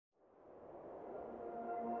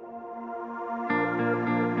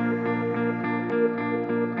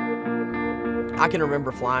I can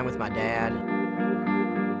remember flying with my dad.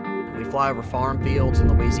 We'd fly over farm fields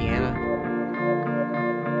in Louisiana.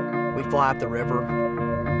 We'd fly up the river.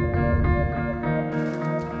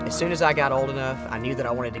 As soon as I got old enough, I knew that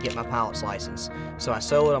I wanted to get my pilot's license. So I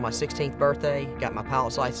soloed on my 16th birthday, got my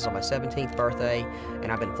pilot's license on my 17th birthday,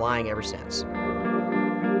 and I've been flying ever since.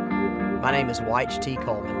 My name is Wyche T.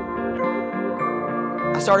 Coleman.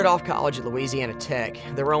 I started off college at Louisiana Tech.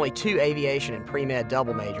 There were only 2 aviation and pre-med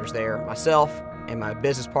double majors there, myself and my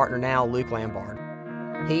business partner now, Luke Lambard.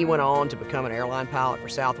 He went on to become an airline pilot for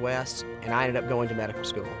Southwest, and I ended up going to medical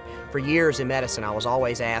school. For years in medicine, I was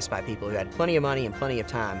always asked by people who had plenty of money and plenty of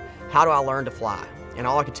time, how do I learn to fly? And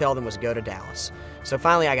all I could tell them was go to Dallas. So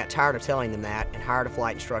finally I got tired of telling them that and hired a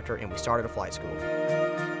flight instructor, and we started a flight school.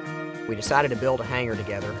 We decided to build a hangar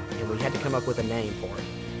together, and we had to come up with a name for it.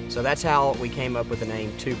 So that's how we came up with the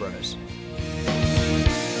name Tubreaux.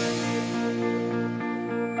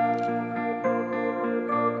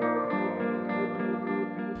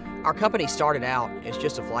 Our company started out as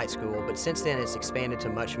just a flight school, but since then it's expanded to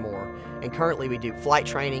much more. And currently we do flight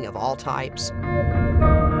training of all types,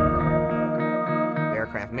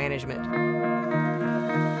 aircraft management,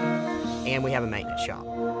 and we have a maintenance shop.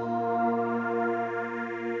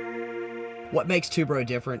 What makes Tubreaux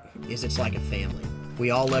different is it's like a family.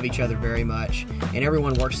 We all love each other very much, and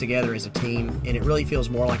everyone works together as a team, and it really feels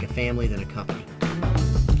more like a family than a company.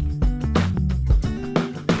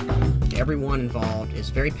 Everyone involved is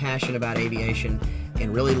very passionate about aviation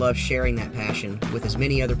and really loves sharing that passion with as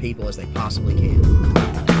many other people as they possibly can.